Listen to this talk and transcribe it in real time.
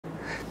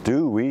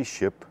Do we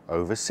ship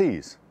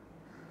overseas?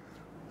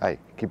 Hey,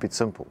 keep it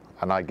simple.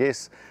 And I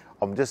guess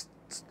I'm just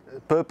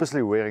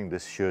purposely wearing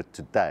this shirt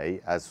today,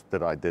 as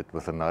that I did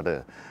with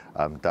another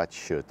Dutch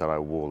shirt that I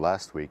wore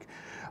last week,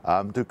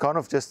 to kind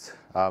of just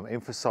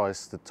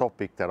emphasize the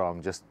topic that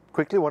I'm just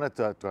quickly wanted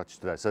to touch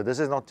today. So this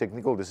is not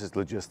technical, this is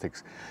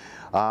logistics.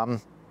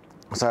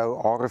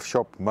 So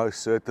RFShop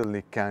most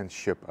certainly can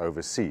ship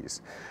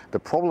overseas. The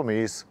problem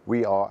is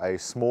we are a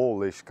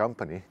smallish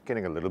company,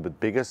 getting a little bit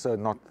bigger, so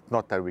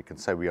not that we can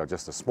say we are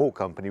just a small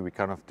company. We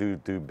kind of do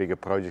bigger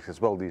projects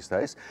as well these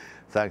days.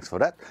 Thanks for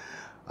that.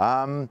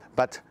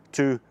 But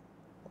to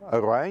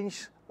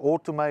arrange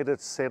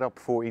automated setup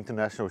for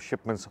international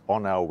shipments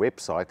on our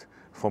website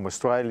from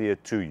Australia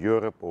to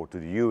Europe or to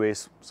the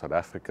US, South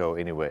Africa or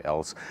anywhere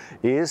else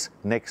is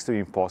next to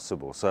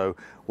impossible. So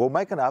we'll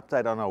make an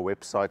update on our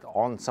website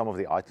on some of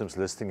the items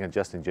listing and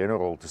just in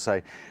general to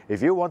say,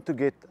 if you want to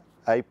get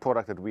a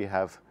product that we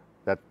have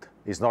that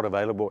is not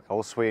available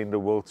elsewhere in the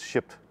world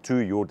shipped to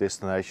your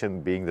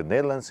destination, being the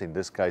Netherlands in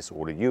this case,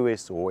 or the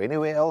US or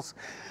anywhere else,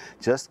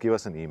 just give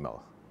us an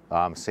email.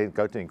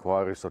 Go to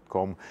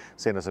inquiries.com,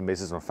 send us a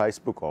message on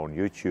Facebook or on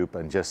YouTube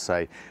and just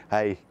say,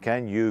 hey,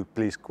 can you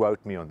please quote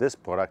me on this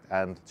product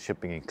and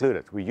shipping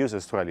included. We use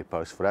Australia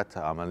Post for that,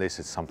 unless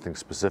it's something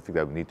specific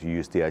that we need to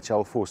use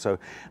DHL for. So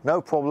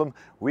no problem,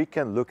 we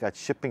can look at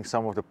shipping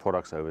some of the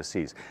products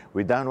overseas.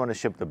 We don't want to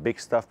ship the big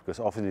stuff because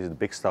obviously the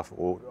big stuff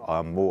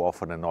more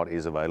often than not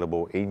is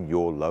available in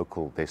your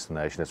local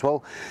destination as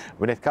well.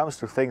 When it comes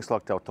to things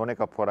like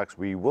Teltonica products,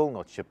 we will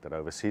not ship that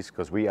overseas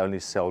because we only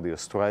sell the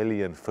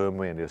Australian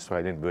firmware and the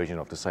Australian version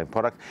of the same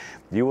product.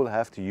 You will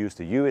have to use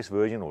the US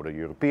version or the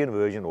European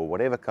version or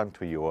whatever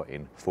country you are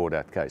in for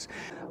that case.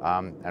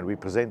 And we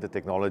present the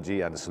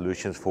technology and the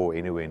solutions for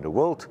anywhere in the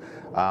world.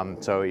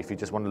 So if you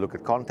just want to look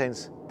at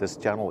contents, this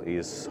channel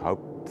is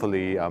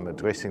hopefully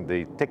addressing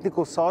the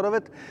technical side of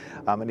it.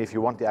 And if you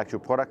want the actual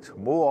product,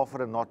 more often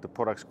than not, the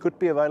products could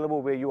be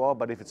available where you are,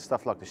 but if it's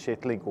stuff like the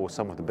shed link or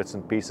some of the bits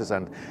and pieces,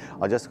 and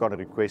I just got a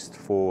request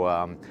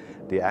for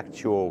the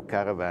actual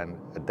caravan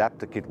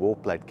adapter kit, wall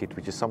plate kit,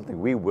 which is something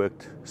we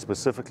worked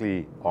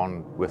specifically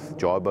on with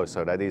Jaibo,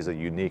 so that is a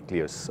uniquely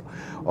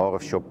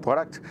RFShop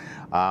product.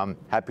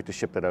 Happy to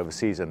ship that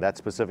overseas, and that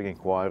specific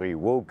inquiry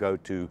will go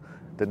to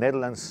the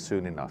Netherlands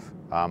soon enough.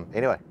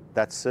 Anyway,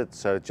 that's it.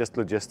 So just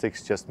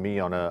logistics, just me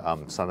on a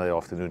Sunday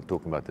afternoon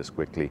talking about this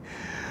quickly.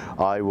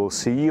 I will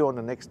see you on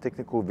the next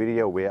technical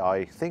video where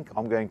I think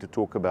I'm going to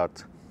talk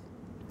about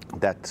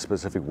that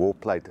specific wall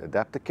plate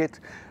adapter kit,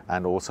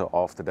 and also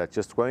after that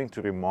just going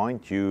to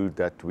remind you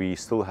that we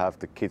still have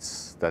the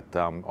kits that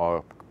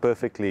are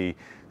perfectly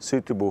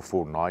suitable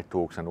for night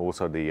talks, and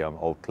also the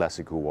old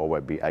classic Huawei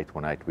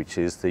B818, which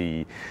is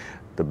the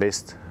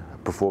best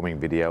performing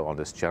video on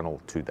this channel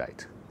to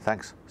date.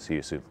 Thanks, see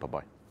you soon, bye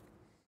bye.